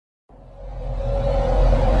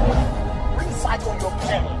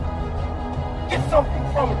get something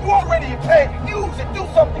from it. You already paid. Use it. Do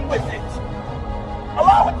something with it.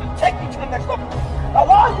 Allow it to take you to the next level.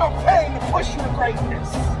 Allow your pain to push you to greatness.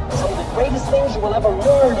 Some of the greatest things you will ever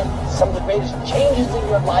learn and some of the greatest changes in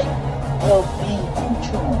your life will be due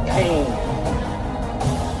to pain.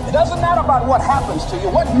 It doesn't matter about what happens to you.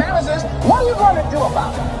 What matters is, what are you going to do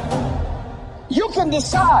about it? You can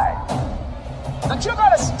decide that you're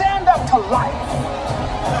going to stand up to life.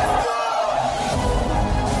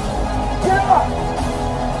 Get up.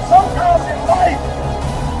 Sometimes in life,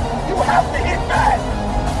 you have to hit back.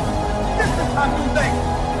 This is how you think.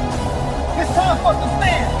 It's time for us to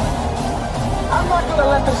stand. I'm not going to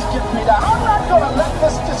let this get me down. I'm not going to let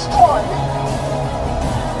this destroy me.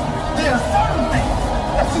 There are certain things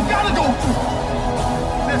that you gotta go through.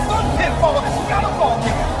 There's some pitfalls that you gotta fall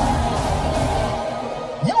down.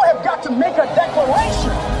 You have got to make a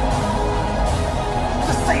declaration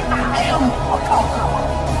To say, I am a conqueror.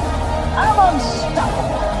 I'm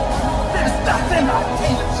unstoppable. There's nothing I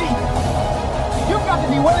can't achieve. You've got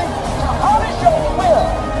to be willing to harness your will.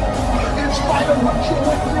 In spite of what you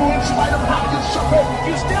went through, in spite of how you suffered,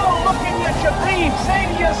 You're still looking at your dream.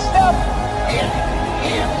 Say to yourself, it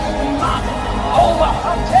is not over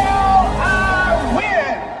until I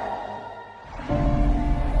win.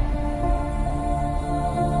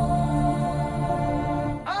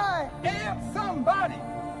 I am somebody.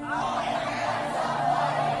 I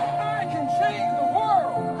can change the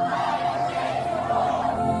world.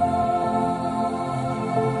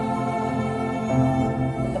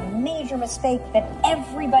 The major mistake that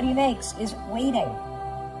everybody makes is waiting.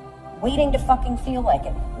 Waiting to fucking feel like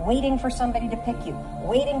it. Waiting for somebody to pick you.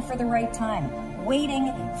 Waiting for the right time.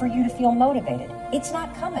 Waiting for you to feel motivated. It's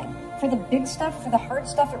not coming. For the big stuff, for the hard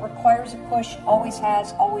stuff, it requires a push. Always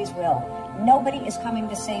has, always will. Nobody is coming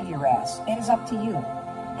to save your ass. It is up to you.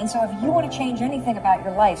 And so if you want to change anything about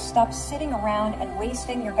your life, stop sitting around and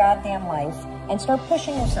wasting your goddamn life and start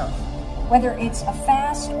pushing yourself. Whether it's a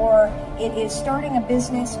fast, or it is starting a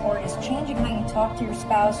business, or it is changing how you talk to your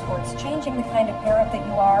spouse, or it's changing the kind of parent that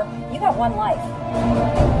you are, you got one life.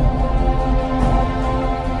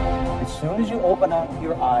 As soon as you open up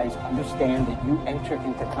your eyes, understand that you enter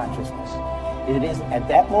into consciousness. It is at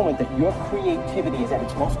that moment that your creativity is at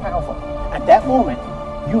its most powerful. At that moment,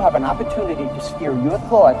 you have an opportunity to steer your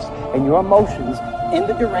thoughts and your emotions in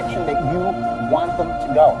the direction that you want them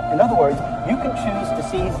to go. In other words, you can choose to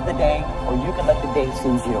seize the day, or you can let the day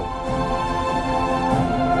seize you.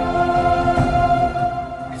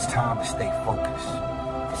 It's time to stay focused.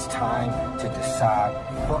 It's time to decide,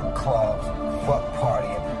 fuck clubs, fuck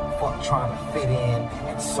partying, fuck trying to fit in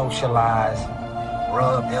and socialize,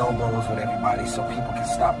 rub elbows with everybody so people can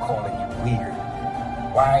stop calling you weird.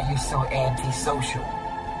 Why are you so antisocial?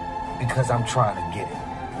 Because I'm trying to get it.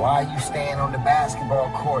 Why are you staying on the basketball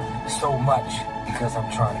court so much? Because I'm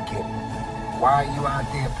trying to get it. Why are you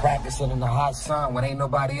out there practicing in the hot sun when ain't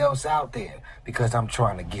nobody else out there? Because I'm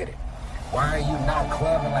trying to get it. Why are you not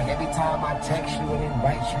clubbing? Like every time I text you and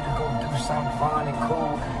invite you to go do something fun and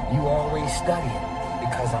cool, you always studying.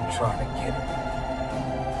 Because I'm trying to get it.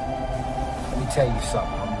 Let me tell you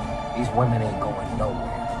something. These women ain't going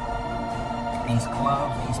nowhere. These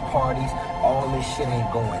clubs, these parties, all this shit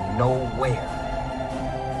ain't going nowhere.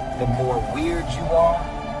 The more weird you are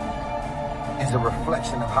is a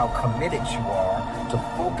reflection of how committed you are to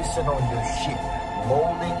focusing on your shit,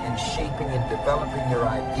 molding and shaping and developing your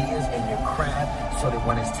ideas and your craft so that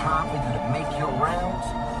when it's time for you to make your rounds,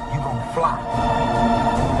 you're gonna fly.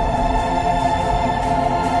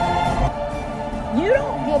 You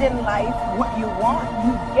don't get in life what you want,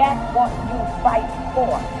 you get what you fight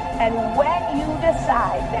for. And when you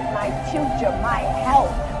decide that my future, my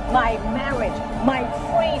health, my marriage, my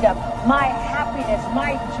freedom, my happiness,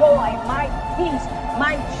 my joy, my peace,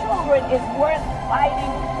 my children is worth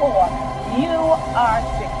fighting for, you are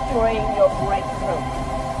securing your breakthrough.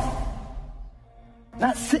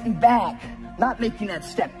 Not sitting back, not making that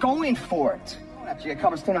step, going for it. You get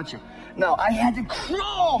covers thrown at you. No, I had to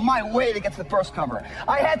crawl my way to get to the first cover.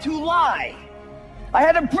 I had to lie. I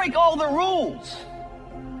had to break all the rules.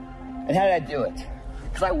 And how did I do it?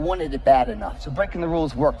 Because I wanted it bad enough. So breaking the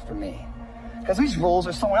rules worked for me. Because these rules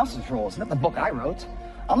are someone else's rules, not the book I wrote.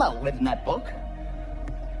 I'm not living that book.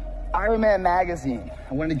 Iron Man magazine,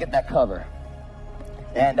 I wanted to get that cover.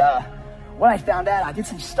 And when I found out, I did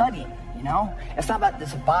some studying, you know? It's not about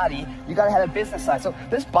this body, you gotta have a business side. So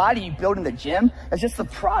this body you build in the gym is just the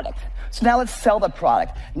product. So now let's sell the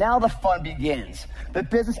product. Now the fun begins. The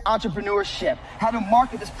business entrepreneurship, how to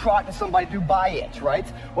market this product to somebody to buy it, right?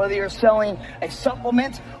 Whether you're selling a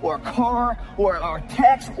supplement or a car or a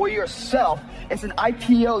text or yourself, it's an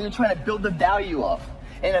IPO you're trying to build the value of.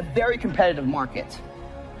 in a very competitive market.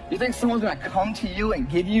 You think someone's gonna come to you and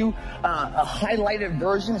give you a highlighted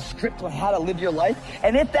version, a script on how to live your life?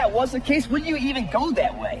 And if that was the case, would you even go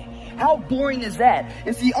that way? How boring is that?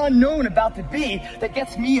 It's the unknown about to be that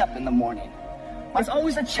gets me up in the morning. There's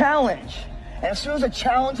always a challenge. And as soon as a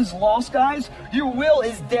challenge is lost, guys, your will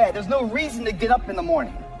is dead. There's no reason to get up in the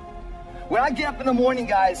morning. When I get up in the morning,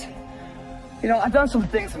 guys, you know, I've done some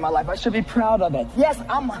things in my life. I should be proud of it. Yes,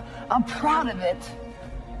 I'm proud of it.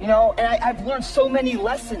 You know, and I've learned so many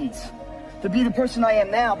lessons to be the person I am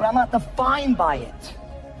now, but I'm not defined by it.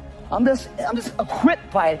 I'm just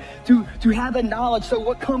equipped by it to have the knowledge. So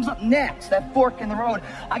what comes up next, that fork in the road,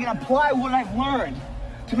 I can apply what I've learned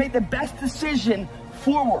to make the best decision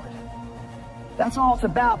forward. That's all it's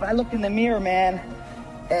about. But I look in the mirror, man,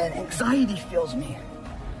 and anxiety fills me.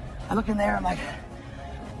 I look in there, I'm like,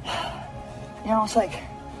 you know, it's like,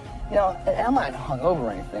 you know, and I'm not hungover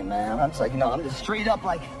or anything, man. I'm just like, you know, I'm just straight up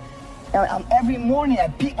like, every morning I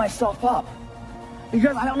beat myself up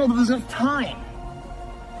because I don't know if there's enough time.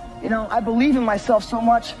 You know, I believe in myself so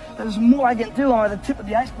much that there's more I can do. I'm at the tip of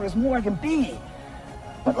the iceberg. There's more I can be.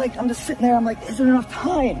 But like, I'm just sitting there. I'm like, is there enough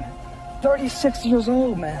time? 36 years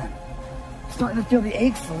old, man. Starting to feel the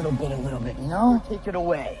aches a little bit, you know? Take it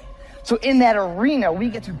away. So in that arena, we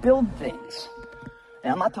get to build things.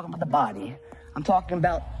 And I'm not talking about the body. I'm talking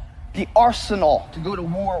about the arsenal to go to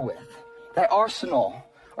war with. That arsenal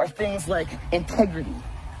are things like integrity,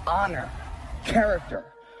 honor, character,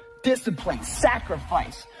 discipline,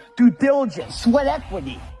 sacrifice, due diligence, sweat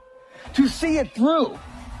equity, to see it through.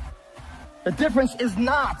 The difference is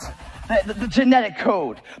not the genetic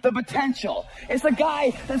code, the potential. It's a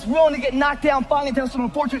guy that's willing to get knocked down, finally tell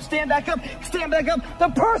someone fortunate, stand back up,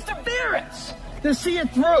 the perseverance to see it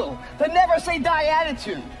through, the never say die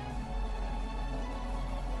attitude.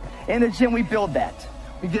 In the gym, we build that.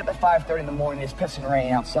 We get up at 5:30 in the morning, it's pissing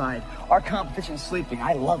rain outside. Our competition's sleeping.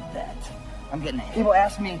 I love that. I'm getting it. People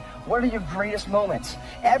ask me, what are your greatest moments?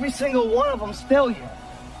 Every single one of them's failure.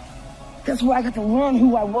 That's where I got to learn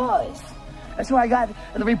who I was. That's where I got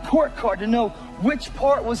the report card to know which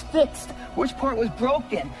part was fixed, which part was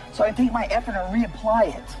broken, so I can take my effort and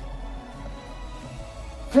reapply it.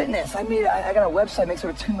 Fitness, I got a website that makes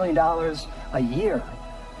over $2 million a year.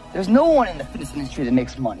 There's no one in the fitness industry that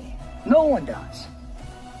makes money. No one does.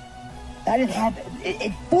 I didn't have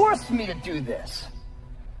it forced me to do this.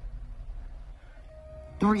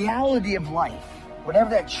 The reality of life, whatever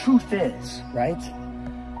that truth is, right?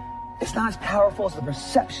 It's not as powerful as the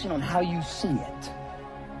perception on how you see it.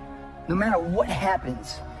 No matter what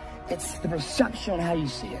happens, it's the perception on how you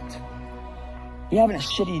see it. You're having a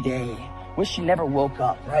shitty day. Wish you never woke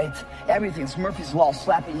up, right? Everything's Murphy's Law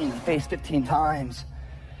slapping you in the face 15 times.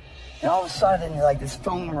 And all of a sudden, you're like, this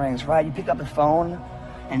phone rings, right? You pick up the phone,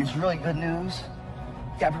 and it's really good news.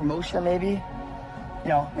 You got a promotion, maybe. You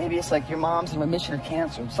know, maybe it's like your mom's in remission of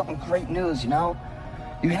cancer. Something great news, you know?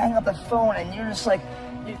 You hang up the phone, and you're just like,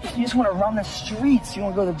 you just want to run the streets. You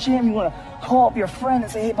want to go to the gym. You want to call up your friend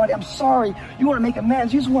and say, hey, buddy, I'm sorry. You want to make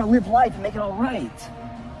amends. You just want to live life and make it all right.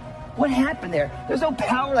 What happened there? There's no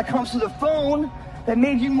power that comes through the phone that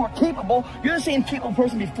made you more capable. You're the same capable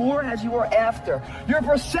person before as you were after. Your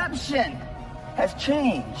perception has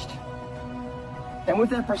changed. And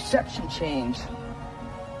with that perception change,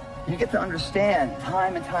 you get to understand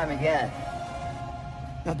time and time again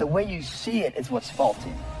that the way you see it is what's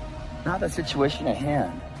faulty, not the situation at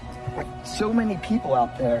hand. So many people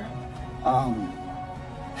out there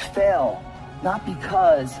fail not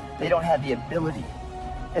because they don't have the ability.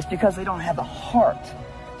 It's because they don't have the heart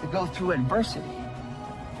to go through adversity.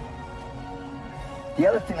 The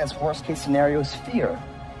other thing that's worst case scenario is fear.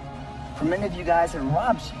 For many of you guys, it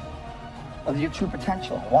robs you of your true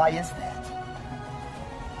potential. Why is that?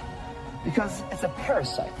 Because it's a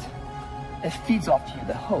parasite. It feeds off you,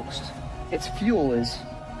 the host. Its fuel is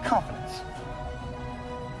confidence.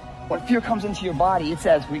 When fear comes into your body, it's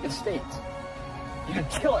at its weakest state. You can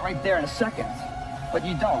kill it right there in a second, but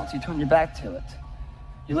you don't. You turn your back to it.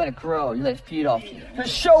 You let it grow. You let it feed off you.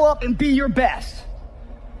 Just show up and be your best.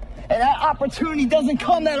 And that opportunity doesn't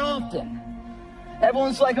come that often.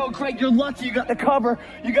 Everyone's like, oh, Greg, you're lucky. You got the cover.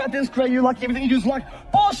 You got this, Greg. You're lucky. Everything you do is luck.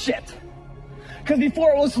 Bullshit. Because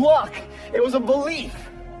before it was luck, it was a belief.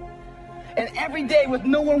 And every day with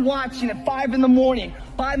no one watching at 5 in the morning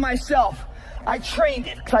by myself, I trained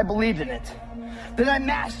it because I believed in it. Then I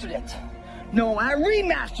mastered it. No, I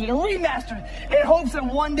remastered it in hopes that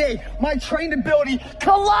one day my trained ability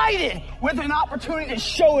collided with an opportunity to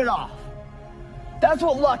show it off. That's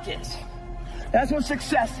what luck is. That's what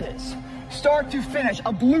success is. Start to finish,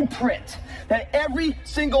 a blueprint that every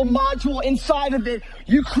single module inside of it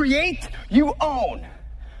you create, you own.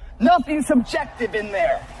 Nothing subjective in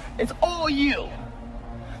there. It's all you.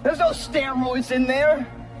 There's no steroids in there,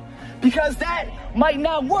 because that might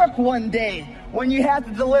not work one day when you have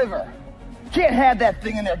to deliver. Can't have that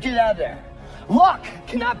thing in there. Get out of there. Luck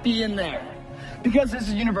cannot be in there, because this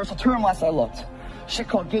is a universal term last I looked. Shit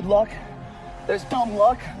called good luck. There's dumb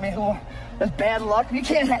luck. I mean, there's bad luck. You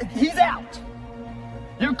can't have, he's out.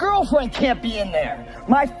 Your girlfriend can't be in there.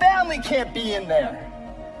 My family can't be in there.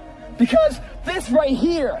 Because this right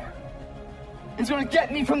here is going to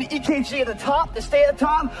get me from the EKG at the top to stay at the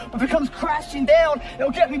top, but if it comes crashing down,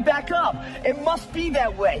 it'll get me back up. It must be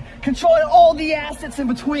that way. Controlling all the assets in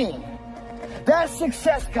between. That's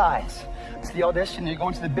success, guys. It's the audition, you're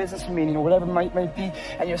going to the business meeting or whatever it might be,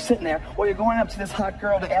 and you're sitting there, or you're going up to this hot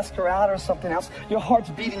girl to ask her out or something else. Your heart's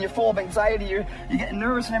beating, you're full of anxiety, you're getting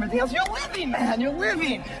nervous and everything else. You're living, man, you're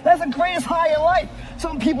living. That's the greatest high in life.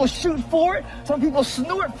 Some people shoot for it, some people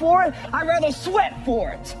snort for it. I'd rather sweat for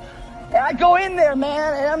it. And I go in there,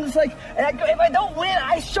 man, and I'm just like, if I don't win,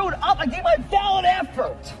 I showed up, I gave my valid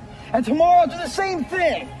effort. And tomorrow I'll do the same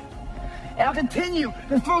thing. And I'll continue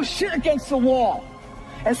to throw shit against the wall.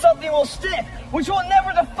 And something will stick, which will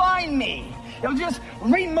never define me. It'll just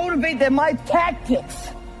re-motivate that my tactics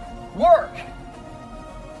work.